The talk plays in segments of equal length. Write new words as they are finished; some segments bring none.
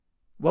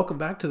Welcome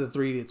back to the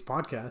Three Idiots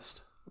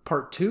podcast,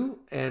 part 2,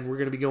 and we're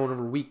going to be going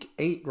over week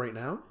 8 right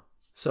now.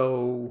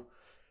 So,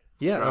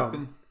 yeah.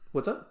 Strapping.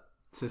 What's up?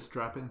 It says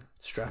strapping.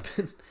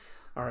 Strapping.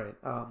 All right.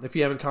 If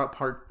you haven't caught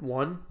part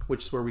 1,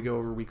 which is where we go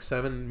over week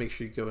 7, make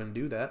sure you go and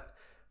do that.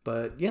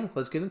 But, yeah,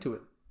 let's get into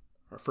it.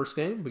 Our first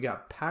game, we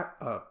got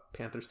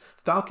Panthers.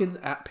 Falcons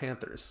at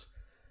Panthers.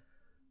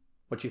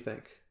 What you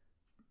think?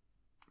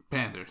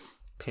 Panthers.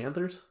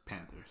 Panthers?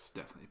 Panthers.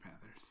 Definitely Panthers.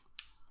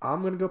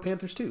 I'm going to go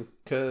Panthers too,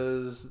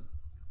 because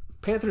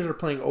Panthers are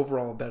playing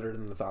overall better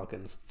than the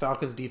Falcons.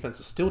 Falcons' defense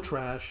is still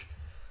trash.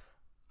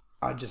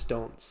 I just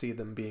don't see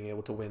them being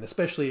able to win,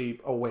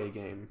 especially away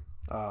game.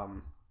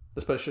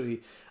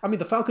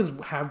 The Falcons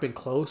have been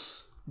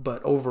close,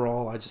 but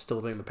overall, I just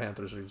still think the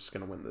Panthers are just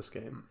going to win this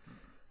game.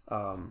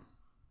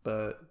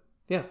 But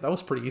yeah, that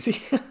was pretty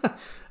easy.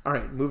 All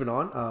right, moving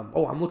on.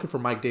 I'm looking for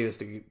Mike Davis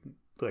to get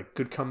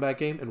good comeback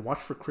game, and watch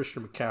for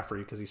Christian McCaffrey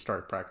because he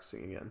started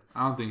practicing again.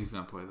 I don't think he's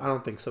going to play that. I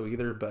don't think so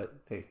either, but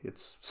hey,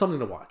 it's something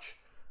to watch.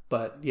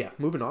 But yeah,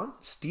 moving on.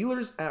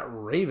 Steelers at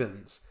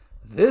Ravens.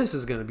 This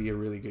is going to be a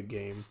really good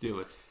game.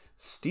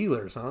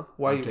 Steelers, huh?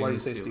 Why do you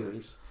say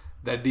Steelers?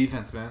 That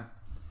defense, man.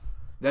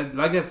 That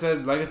like I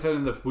said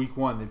in the week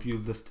 1, if you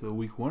listen to the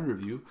week 1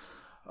 review,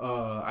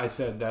 I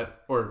said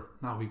that, or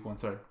not week 1,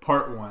 sorry,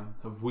 part 1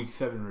 of week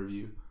 7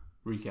 review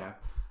recap.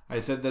 I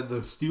said that the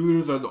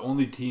Steelers are the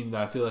only team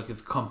that I feel like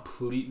is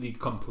completely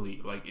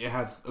complete. Like, it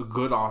has a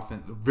good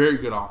offense, a very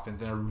good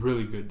offense, and a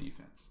really good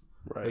defense.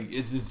 Right. Like,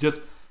 it's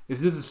just the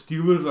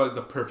Steelers are like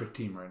the perfect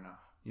team right now,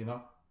 you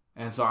know?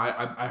 And so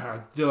I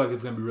feel like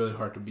it's going to be really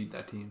hard to beat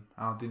that team.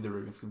 I don't think the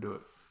Ravens can do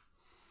it.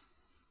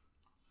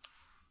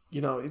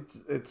 You know,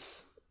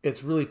 it's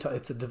really tough.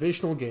 It's a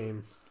divisional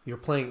game. You're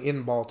playing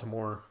in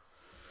Baltimore.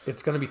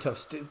 It's going to be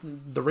tough.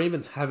 The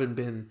Ravens haven't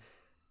been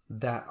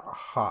that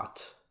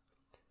hot.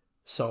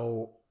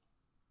 So,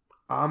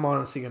 I'm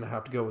honestly going to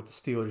have to go with the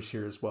Steelers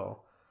here as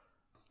well.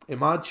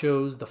 Imad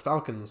chose the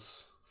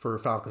Falcons for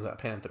Falcons at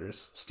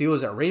Panthers.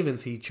 Steelers at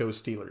Ravens, he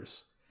chose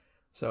Steelers.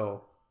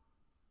 So,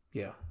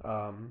 yeah.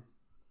 All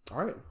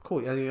right, cool.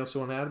 Anything else you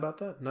want to add about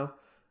that? No?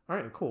 All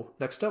right, cool.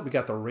 Next up, we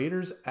got the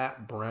Raiders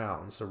at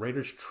Browns. The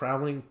Raiders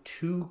traveling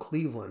to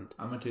Cleveland.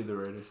 I'm going to take the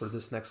Raiders for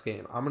this next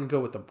game. I'm going to go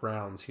with the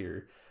Browns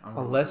here.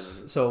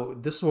 So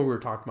this is what we were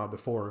talking about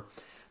before.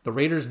 The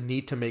Raiders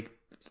need to make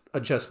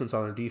adjustments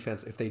on their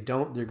defense. If they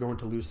don't, they're going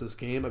to lose this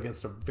game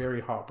against a very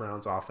hot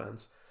Browns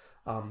offense.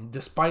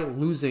 Despite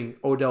losing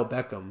Odell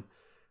Beckham,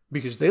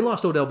 because they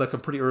lost Odell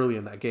Beckham pretty early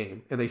in that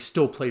game, and they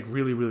still played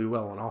really, really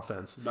well on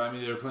offense. But I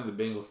mean, they were playing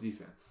the Bengals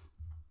defense.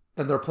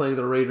 And they're playing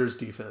the Raiders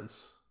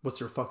defense. What's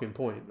your fucking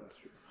point? That's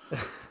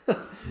true.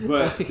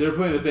 But they're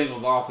playing the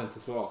Bengals offense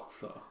as well,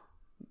 so.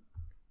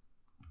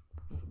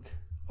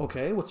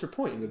 Okay, what's your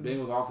point? And the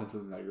Bengals offense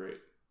isn't that great.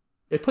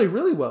 It played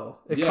really well.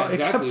 Exactly. It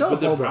kept up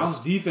but the almost. Browns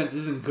defense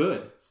isn't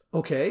good.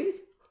 Okay.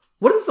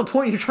 What is the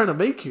point you're trying to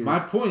make here? My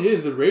point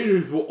is the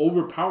Raiders will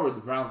overpower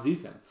the Browns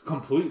defense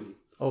completely.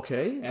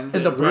 Okay. And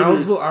the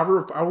Browns will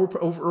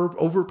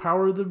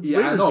overpower the Raiders defense.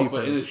 Yeah, I know,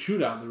 but in a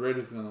shootout, the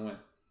Raiders are going to win.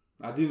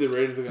 I think the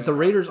Raiders are going to... The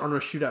Raiders aren't a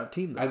shootout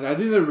team, though. I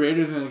think the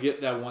Raiders are going to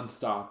get that one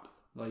stop.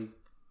 Like,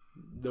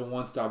 the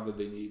one stop that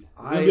they need.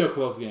 It's going to be a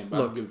close game,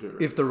 but I'll give it to the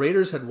Raiders. If the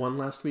Raiders had won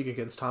last week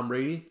against Tom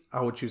Brady, I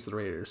would choose the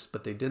Raiders.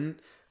 But they didn't.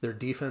 Their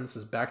defense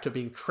is back to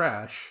being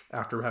trash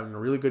after having a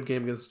really good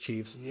game against the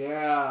Chiefs.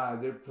 Yeah,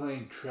 they're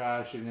playing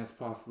trash against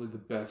possibly the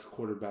best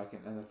quarterback in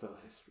NFL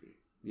history.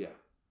 Yeah.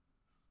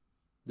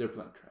 They're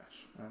playing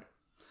trash. All right.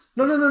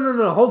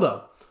 No. Hold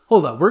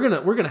up.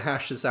 We're gonna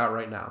hash this out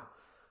right now.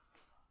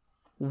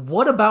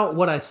 What about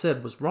what I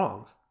said was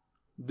wrong?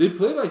 They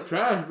play like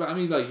trash, but I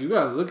mean, like, you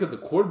gotta look at the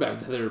quarterback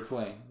that they were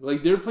playing.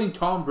 Like, they're playing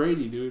Tom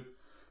Brady, dude.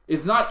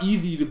 It's not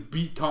easy to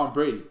beat Tom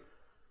Brady.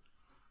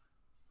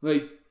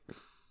 Like,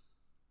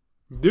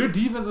 their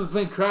defense is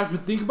playing trash,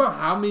 but think about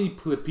how many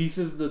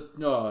pieces the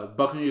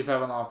Buccaneers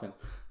have on offense.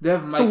 They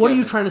have Mike so what Evans.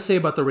 are you trying to say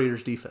about the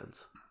Raiders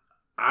defense?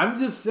 I'm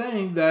just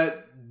saying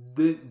that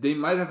they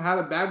might have had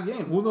a bad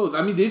game. Who knows?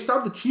 I mean, they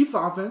stopped the Chiefs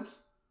offense.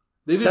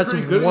 They've been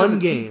pretty good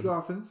against the Chiefs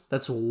offense.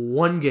 That's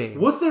one game.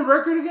 What's their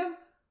record again?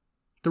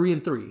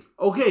 3-3.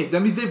 Okay,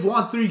 that means they've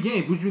won 3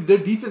 games, which means their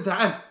defense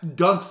has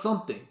done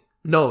something.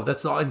 No,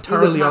 that's not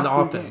entirely on the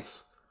offense.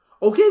 Games.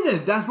 Okay,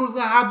 then that's what's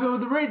gonna happen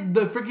with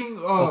the freaking.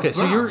 Okay,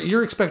 so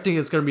you're expecting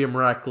it's gonna be a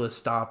miraculous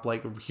stop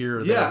like here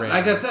or there. Yeah,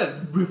 like I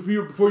said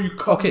before you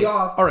cut me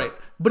off. All right,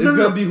 but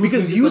no,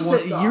 because you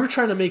said you're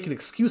trying to make an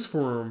excuse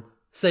for them,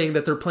 saying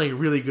that they're playing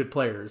really good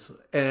players,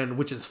 and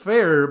which is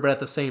fair, but at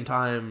the same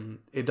time,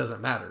 it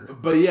doesn't matter.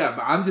 But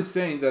I'm just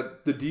saying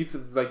that the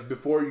defense, like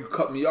before you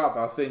cut me off,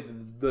 I was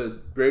saying the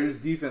Raiders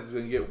defense is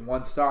gonna get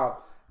one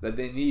stop that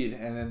they need,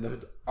 and then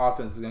the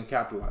offense is gonna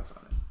capitalize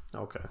on it.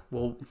 Okay,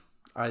 well.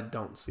 I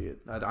don't see it.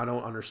 I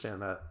don't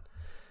understand that.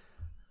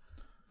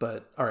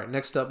 But, all right,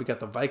 next up, we got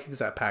the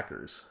Vikings at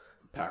Packers.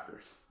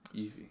 Packers.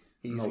 Easy.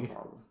 No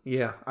problem.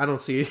 Yeah, I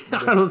don't see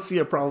I don't see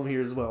a problem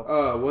here as well.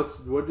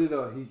 What did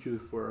he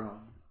choose for?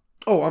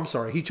 Oh, I'm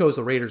sorry. He chose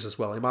the Raiders as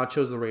well. Imad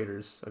chose the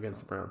Raiders against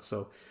the Browns.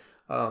 So,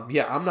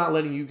 I'm not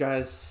letting you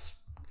guys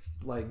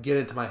like get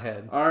into my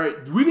head. All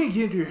right, we didn't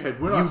get into your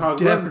head. We're not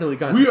talking. Definitely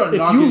got. We are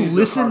not. If you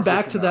listen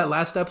back to that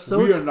last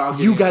episode, we are not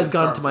you guys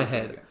got into my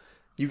head. Again.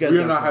 You guys. We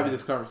are not having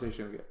this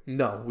conversation again.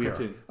 No, we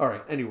Continue. are. All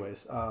right.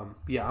 Anyways,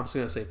 yeah, I'm just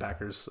gonna say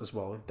Packers as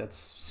well. That's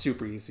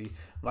super easy.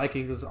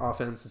 Vikings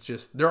offense is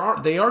just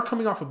they are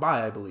coming off a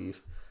bye, I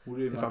believe.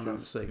 If I'm not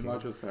mistaken.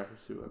 Imad chose Packers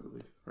too, I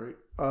believe. Right.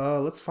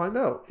 Let's find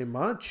out.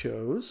 Imad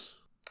chose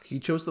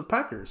the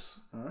Packers,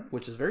 all right,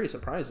 which is very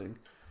surprising.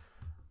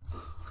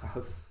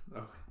 Okay.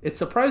 It's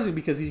surprising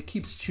because he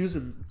keeps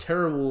choosing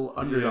terrible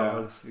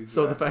underdogs. Yeah, exactly.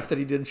 So the fact that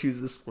he didn't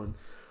choose this one,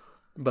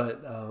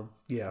 but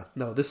yeah,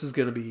 no, this is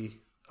gonna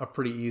be a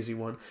pretty easy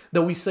one.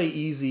 Though we say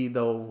easy,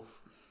 though,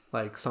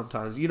 like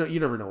sometimes you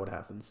never know what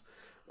happens.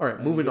 All right,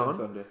 moving on.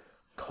 Sunday.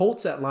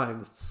 Colts at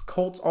Lions.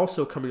 Colts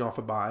also coming off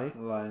a bye.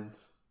 Lions.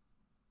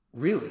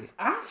 Really?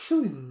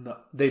 Actually, no.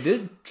 They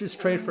did just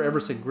trade for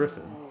Everson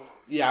Griffin.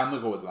 Yeah, I'm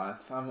gonna go with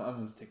Lions. I'm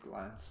gonna take the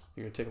Lions.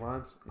 You're gonna take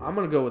Lions? Yeah. I'm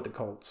gonna go with the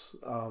Colts.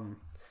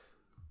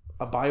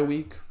 A bye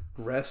week,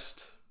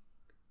 rest,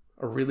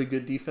 a really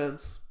good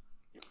defense.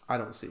 I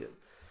don't see it.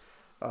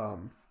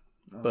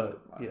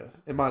 But yeah,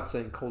 Imad's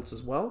saying Colts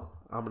as well.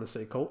 I'm gonna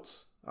say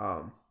Colts.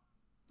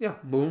 Yeah,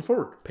 moving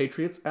forward,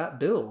 Patriots at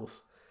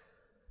Bills.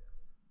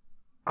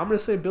 I'm gonna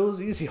say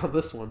Bills easy on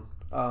this one.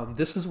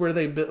 This is where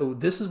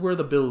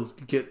the Bills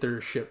get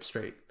their ship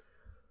straight.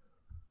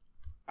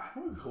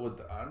 I'm gonna go with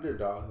the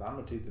underdog. I'm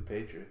gonna take the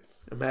Patriots.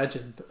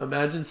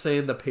 Imagine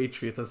saying the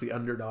Patriots as the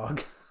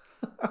underdog.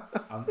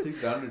 I'm taking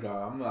the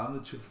underdog. I'm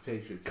gonna choose the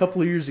Patriots. A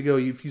couple of years ago,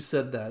 if you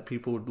said that,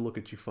 people would look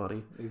at you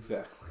funny.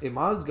 Exactly.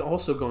 Imad's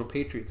also going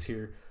Patriots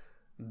here.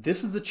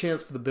 This is the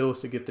chance for the Bills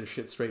to get their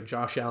shit straight.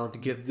 Josh Allen to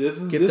get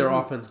their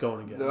offense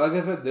going again. Like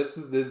I said, this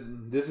is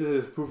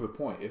his proof of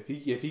point. If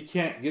he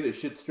can't get his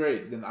shit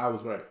straight, then I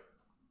was right.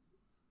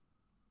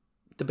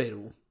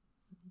 Debatable.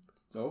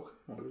 Okay,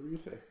 whatever you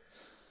say.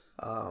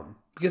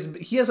 Because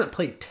he hasn't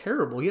played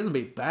terrible. He hasn't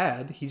played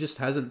bad. He just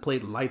hasn't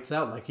played lights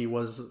out like he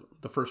was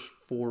the first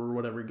 4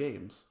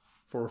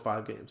 or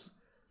 5 games.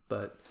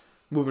 But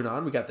moving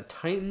on, we got the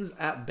Titans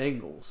at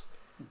Bengals.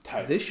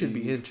 This should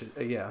be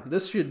interesting. Yeah,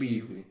 this should be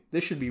easy.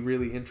 This should be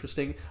really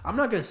interesting. I'm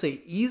not going to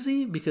say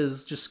easy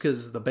because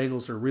the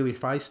Bengals are really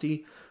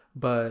feisty,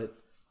 but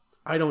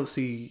I don't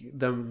see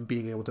them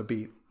being able to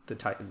beat the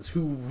Titans,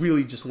 who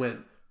really just went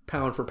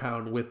pound for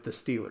pound with the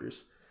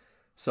Steelers.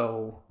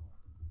 So,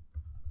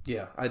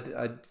 yeah,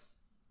 I'm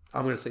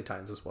going to say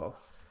Titans as well.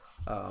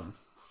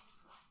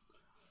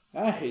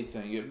 I hate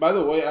saying it. By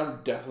the way,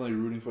 I'm definitely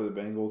rooting for the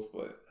Bengals,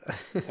 but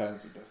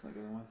Titans are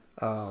definitely going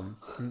to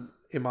win.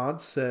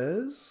 Imad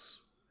says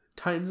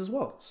Titans as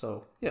well.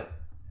 So, yeah.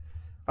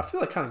 I feel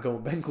like kind of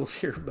going Bengals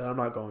here, but I'm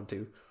not going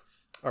to.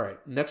 All right.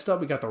 Next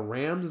up, we got the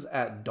Rams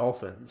at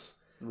Dolphins.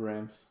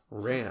 Rams.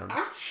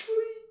 Actually,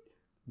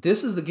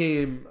 this is the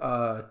game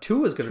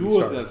Tua is going to be starting.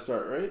 Tua's going to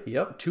start, right?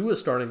 Yep. Tua is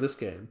starting this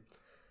game.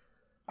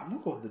 I'm going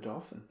to go with the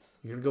Dolphins.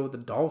 You're going to go with the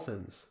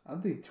Dolphins. I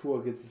think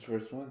Tua gets his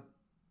first win.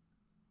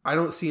 I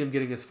don't see him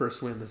getting his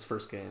first win this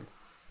first game.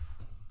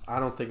 I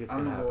don't think it's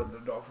going to happen. I'm going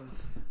to go with the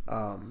Dolphins.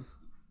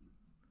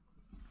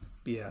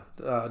 Yeah.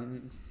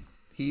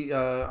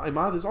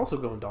 Imad is also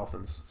going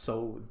Dolphins.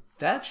 So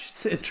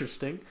that's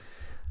interesting.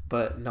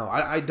 But no,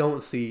 I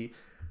don't see...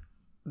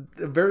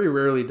 Very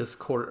rarely does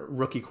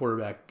rookie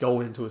quarterback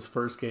go into his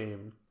first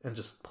game and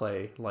just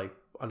play like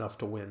enough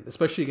to win,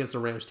 especially against the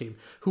Rams team,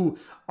 who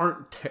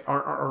are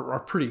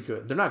pretty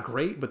good. They're not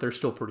great, but they're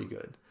still pretty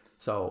good.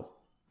 So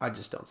I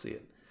just don't see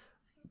it.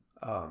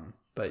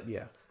 But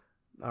yeah.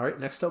 All right,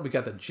 next up we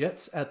got the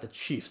Jets at the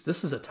Chiefs.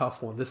 This is a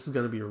tough one. This is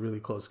going to be a really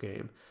close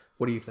game.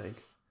 What do you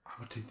think? I'm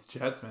going to take the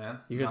Jets, man.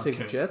 You're going to take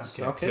the Jets?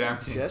 Okay.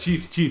 I'm Jets.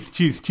 Chiefs.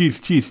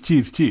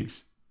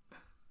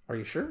 Are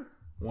you sure?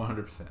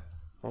 100%.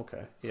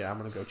 Okay. Yeah, I'm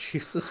going to go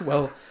Chiefs as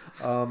well.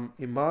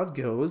 Imad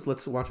goes.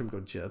 Let's watch him go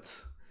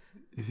Jets.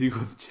 If he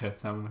goes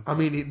Jets, I'm going to... I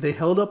mean, they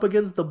held up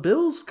against the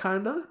Bills,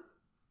 kind of.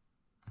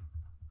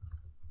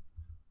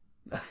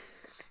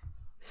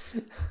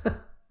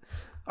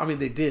 I mean,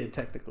 they did,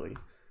 technically.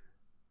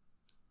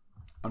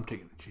 I'm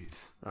taking the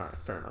Chiefs. All right,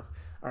 fair enough.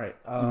 All right.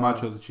 He might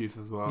chose the Chiefs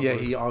as well. Yeah,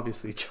 he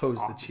obviously chose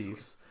the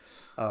Chiefs.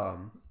 I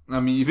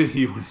mean, even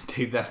he wouldn't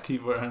take that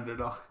team for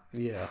underdog.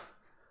 Yeah.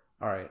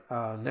 All right.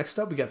 Next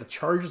up, we got the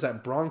Chargers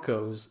at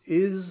Broncos.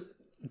 Is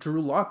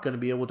Drew Lock going to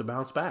be able to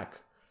bounce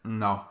back?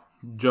 No.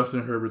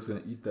 Justin Herbert's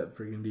going to eat that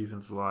freaking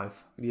defense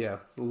alive. Yeah.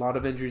 A lot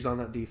of injuries on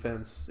that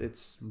defense.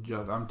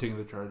 I'm taking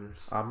the Chargers.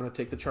 I'm going to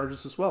take the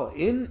Chargers as well.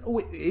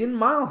 In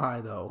Mile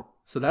High, though.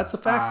 So that's a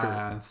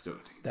factor.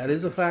 That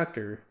is a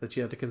factor that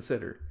you have to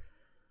consider.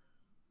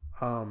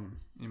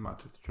 He might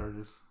take the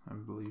Chargers, I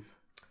believe.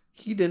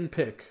 He didn't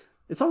pick.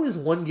 It's always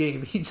one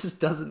game. He just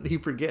doesn't. He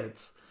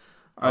forgets.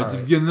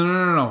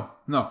 No.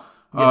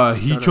 Yes,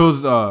 he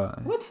chose.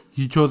 What?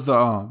 He chose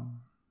the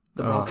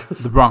Broncos.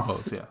 The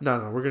Broncos. Yeah.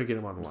 No, we're gonna get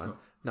him on the line.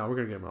 No, we're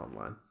gonna get him on the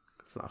line.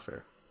 It's not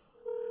fair.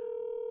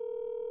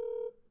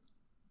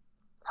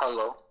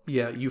 Hello.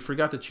 Yeah, you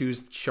forgot to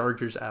choose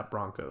Chargers at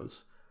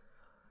Broncos.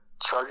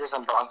 Chargers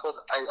and Broncos?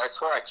 I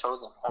swear I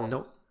chose them.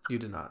 Nope, you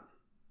did not.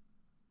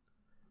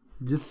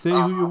 Just say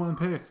who you want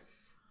to pick.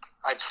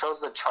 I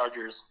chose the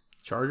Chargers.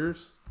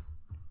 Chargers?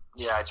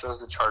 Yeah, I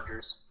chose the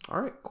Chargers.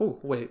 All right, cool.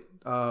 Wait.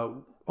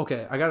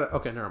 Okay, I got it.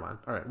 Okay, never mind.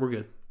 All right, we're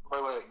good.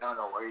 Wait.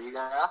 No. What are you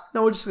going to ask?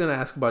 No, we're just going to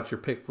ask about your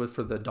pick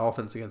for the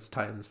Dolphins against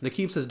Titans.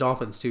 Nakeem says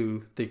Dolphins,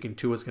 too, thinking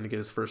Tua's going to get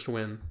his first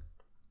win.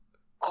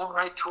 Oh,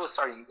 right. Tua,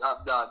 sorry.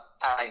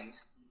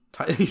 Titans.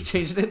 You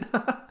changed it?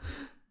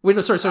 Wait,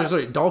 no,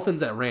 sorry.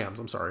 Dolphins at Rams,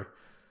 I'm sorry.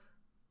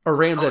 Or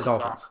Rams at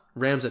Dolphins.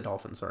 Rams at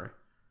Dolphins, sorry.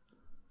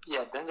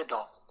 Yeah, then the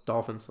Dolphins.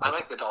 Dolphins. I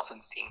like the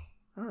Dolphins team.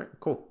 All right,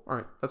 cool. All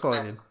right, that's all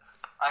I need.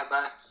 All right,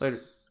 bye. Later.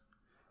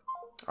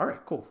 All right,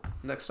 cool.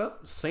 Next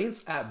up,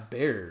 Saints at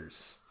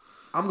Bears.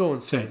 I'm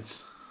going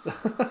Saints.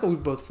 We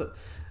both said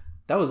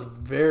that was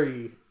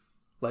very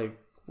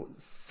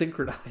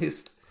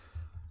synchronized.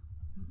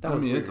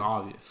 It's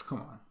obvious.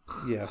 Come on.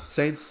 Yeah,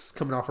 Saints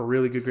coming off a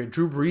really good game.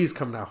 Drew Brees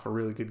coming off a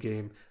really good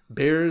game.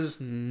 Bears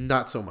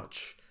not so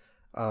much.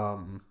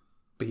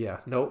 But yeah,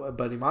 no.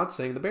 But Iman's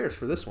saying the Bears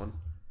for this one.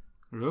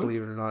 Really?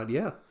 Believe it or not,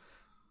 yeah.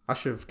 I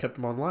should have kept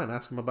him online.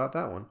 Ask him about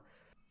that one.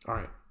 All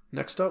right.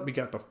 Next up, we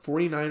got the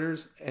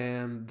 49ers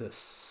and the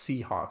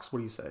Seahawks. What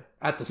do you say?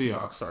 At the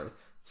Seahawks, sorry.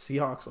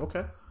 Seahawks,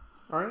 okay.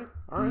 All right.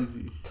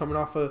 Easy. Coming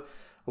off a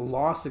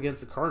loss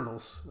against the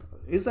Cardinals.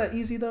 Is that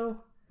easy, though?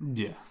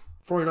 Yeah.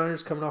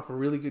 49ers coming off a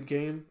really good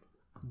game.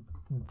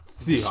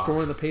 Seahawks.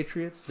 Destroying the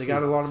Patriots. They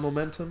got a lot of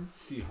momentum.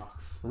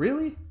 Seahawks.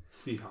 Really?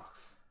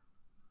 Seahawks.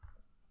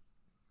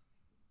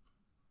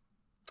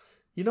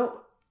 You know,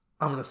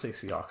 I'm going to say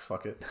Seahawks.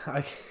 Fuck it.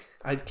 I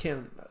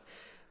can't...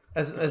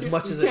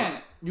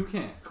 You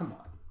can't. Come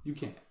on. You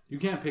can't. You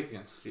can't pick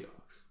against the Seahawks.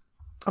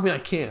 I mean, I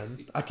can.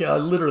 I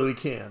literally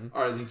can.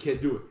 All right, then you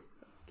can't do it.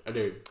 I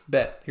dare you.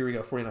 Bet. Here we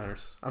go.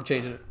 49ers. I'm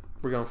changing it.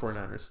 We're going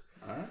 49ers.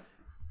 All right.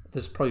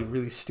 This is probably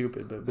really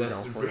stupid, but we're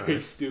That's going 49ers.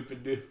 very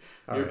stupid, dude.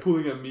 All You're right.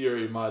 pulling a me or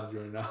Imad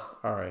right now.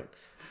 All right.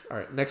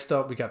 Next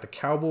up, we got the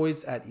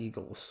Cowboys at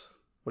Eagles.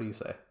 What do you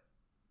say?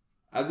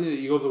 I think the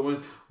Eagles will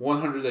win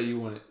 100 that you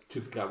win it.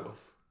 Choose the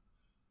Cowboys.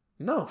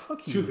 No,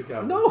 fuck you. Choose the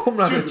Cowboys. No, I'm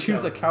not going to Choose the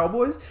choose the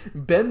Cowboys.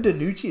 Ben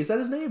DiNucci. Is that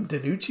his name?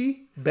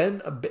 DiNucci?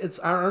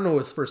 I don't know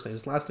his first name.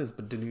 His last name is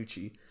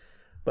DiNucci.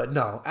 But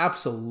no,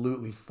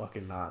 absolutely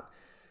fucking not.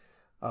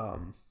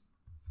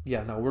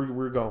 Yeah, no,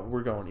 we're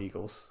going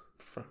Eagles.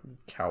 Fucking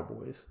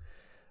Cowboys.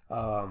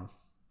 All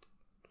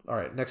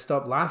right, next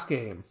up, last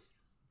game.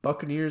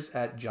 Buccaneers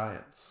at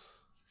Giants.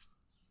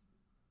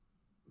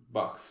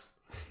 Bucks.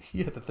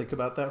 You have to think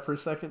about that for a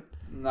second.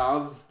 No, I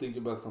was just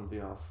thinking about something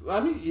else. I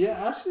mean,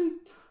 yeah, actually,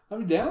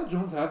 Daniel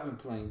Jones has been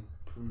playing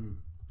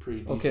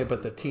pretty decent. Okay,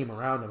 but the team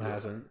around him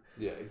hasn't.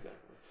 Yeah, exactly.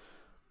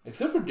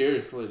 Except for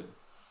Darius Slayton.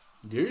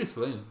 Darius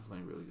Slayton's been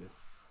playing really good.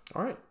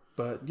 All right,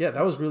 but yeah,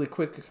 that was really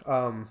quick.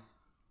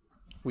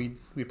 We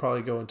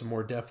probably go into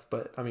more depth,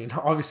 but I mean,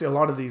 obviously, a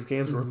lot of these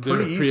games were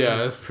pretty easy. Yeah,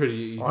 that's pretty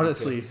easy.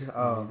 Honestly,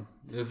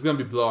 it's gonna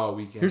be blowout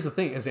weekend. Here's the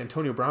thing: is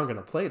Antonio Brown going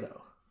to play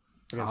though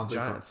against the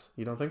think so. Giants?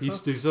 You don't think He's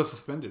still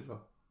suspended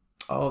though.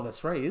 Oh,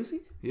 that's right. Is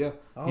he? Yeah,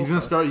 Oh, he's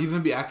gonna start. He's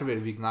gonna be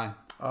activated week 9.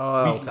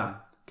 Oh, Week 9.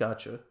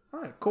 Gotcha.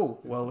 All right, cool.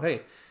 Well,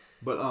 hey,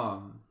 But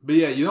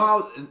yeah, you know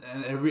how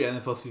in every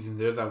NFL season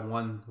there's that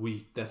one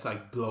week that's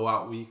like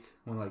blowout week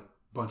when like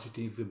a bunch of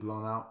teams get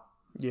blown out.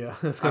 yeah,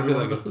 that's I gonna be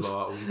feel one like of it's those.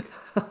 blowout week.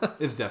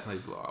 It's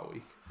definitely blowout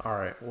week. All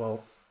right.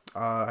 Well,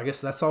 I guess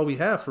that's all we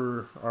have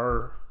for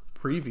our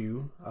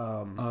preview.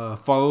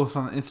 Follow us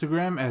on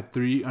Instagram at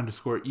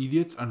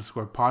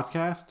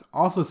 3_idiots_podcast.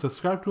 Also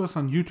subscribe to us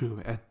on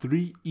YouTube at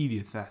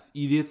 3idiots. That's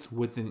idiots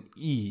with an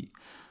E.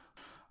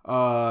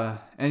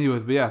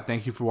 Anyways, but yeah,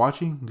 thank you for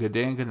watching. Good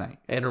day and good night.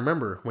 And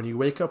remember, when you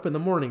wake up in the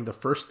morning, the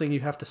first thing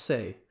you have to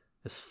say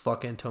is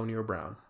 "fuck Antonio Brown."